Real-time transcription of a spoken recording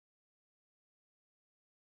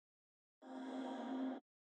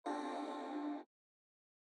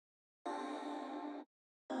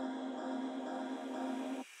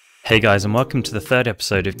Hey guys, and welcome to the third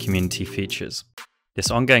episode of Community Features.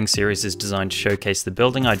 This ongoing series is designed to showcase the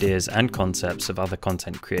building ideas and concepts of other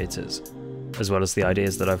content creators, as well as the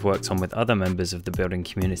ideas that I've worked on with other members of the building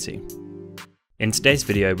community. In today's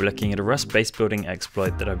video, we're looking at a Rust base building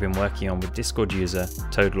exploit that I've been working on with Discord user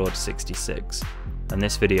ToadLord66, and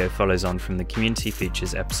this video follows on from the Community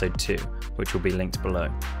Features episode 2, which will be linked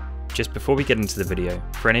below. Just before we get into the video,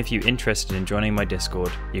 for any of you interested in joining my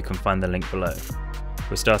Discord, you can find the link below.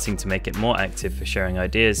 We're starting to make it more active for sharing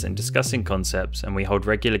ideas and discussing concepts, and we hold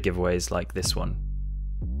regular giveaways like this one.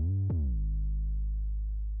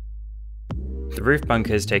 The roof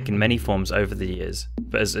bunker has taken many forms over the years,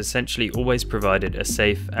 but has essentially always provided a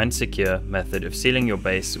safe and secure method of sealing your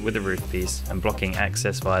base with a roof piece and blocking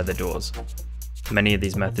access via the doors. Many of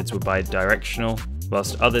these methods were bi-directional,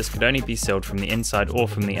 whilst others could only be sealed from the inside or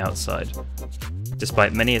from the outside.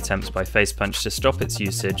 Despite many attempts by Facepunch to stop its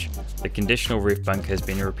usage, the conditional roof bunker has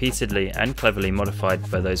been repeatedly and cleverly modified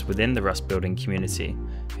by those within the Rust building community,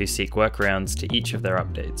 who seek workarounds to each of their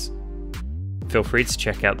updates. Feel free to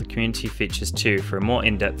check out the Community Features 2 for a more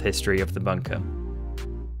in-depth history of the bunker.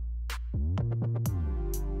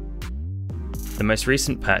 The most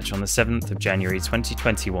recent patch on the 7th of January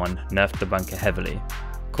 2021 nerfed the bunker heavily,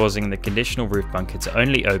 causing the conditional roof bunker to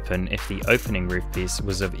only open if the opening roof piece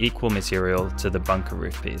was of equal material to the bunker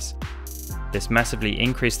roof piece. This massively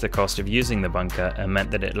increased the cost of using the bunker and meant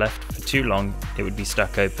that if left for too long, it would be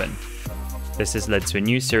stuck open. This has led to a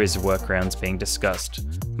new series of workarounds being discussed,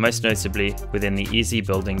 most notably within the Easy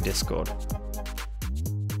Building Discord.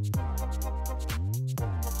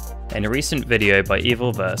 In a recent video by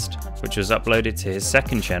Wurst, which was uploaded to his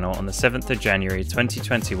second channel on the 7th of January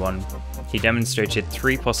 2021, he demonstrated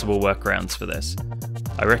 3 possible workarounds for this.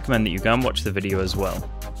 I recommend that you go and watch the video as well.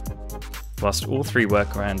 Whilst all 3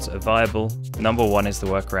 workarounds are viable, number 1 is the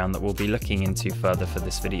workaround that we'll be looking into further for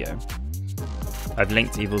this video. I've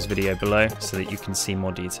linked Evil's video below so that you can see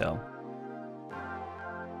more detail.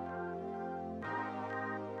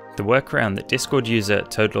 The workaround that Discord user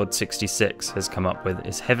ToadLord66 has come up with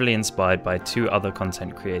is heavily inspired by 2 other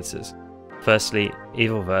content creators. Firstly,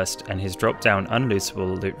 Wurst and his drop-down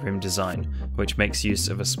unloosable loot room design, which makes use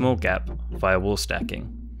of a small gap via wall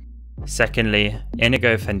stacking. Secondly,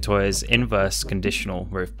 Inigo Fentoya's inverse conditional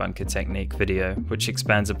roof bunker technique video, which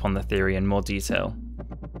expands upon the theory in more detail.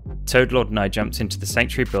 ToadLord and I jumped into the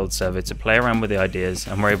Sanctuary build server to play around with the ideas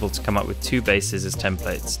and were able to come up with 2 bases as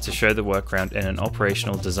templates to show the workaround in an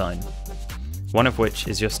operational design. One of which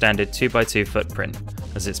is your standard 2x2 footprint,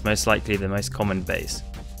 as it's most likely the most common base,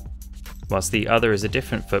 whilst the other is a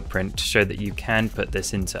different footprint to show that you can put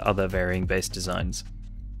this into other varying base designs.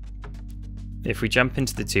 If we jump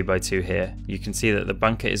into the 2x2 here, you can see that the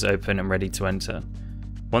bunker is open and ready to enter.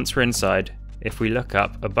 Once we're inside, if we look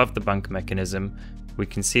up above the bunker mechanism, we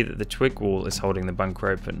can see that the twig wall is holding the bunker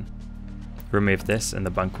open. Remove this and the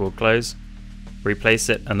bunker will close. Replace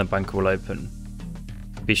it and the bunker will open.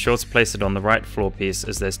 Be sure to place it on the right floor piece,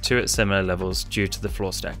 as there's 2 at similar levels due to the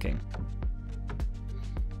floor stacking.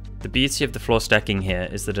 The beauty of the floor stacking here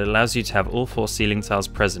is that it allows you to have all 4 ceiling tiles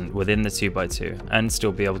present within the 2x2 and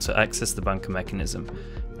still be able to access the bunker mechanism,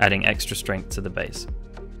 adding extra strength to the base.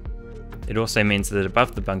 It also means that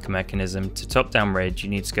above the bunker mechanism, to top-down raid you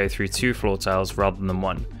need to go through 2 floor tiles rather than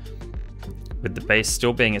 1, with the base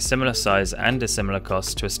still being a similar size and a similar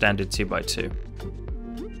cost to a standard 2x2.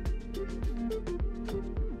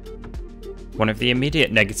 One of the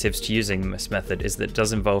immediate negatives to using this method is that it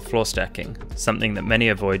does involve floor stacking, something that many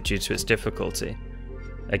avoid due to its difficulty.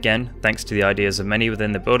 Again, thanks to the ideas of many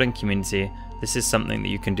within the building community, this is something that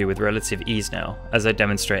you can do with relative ease now, as I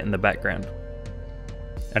demonstrate in the background.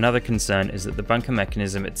 Another concern is that the bunker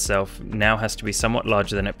mechanism itself now has to be somewhat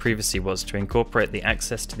larger than it previously was to incorporate the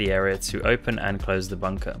access to the area to open and close the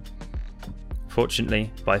bunker. Fortunately,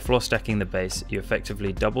 by floor stacking the base, you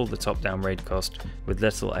effectively double the top-down raid cost with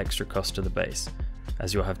little extra cost to the base,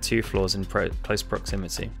 as you'll have 2 floors in close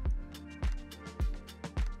proximity.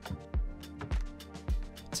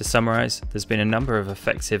 To summarise, there's been a number of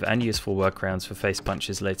effective and useful workarounds for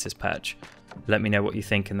Facepunch's latest patch. Let me know what you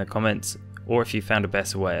think in the comments, or if you found a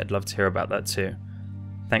better way, I'd love to hear about that too.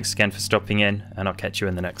 Thanks again for stopping in, and I'll catch you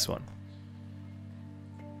in the next one.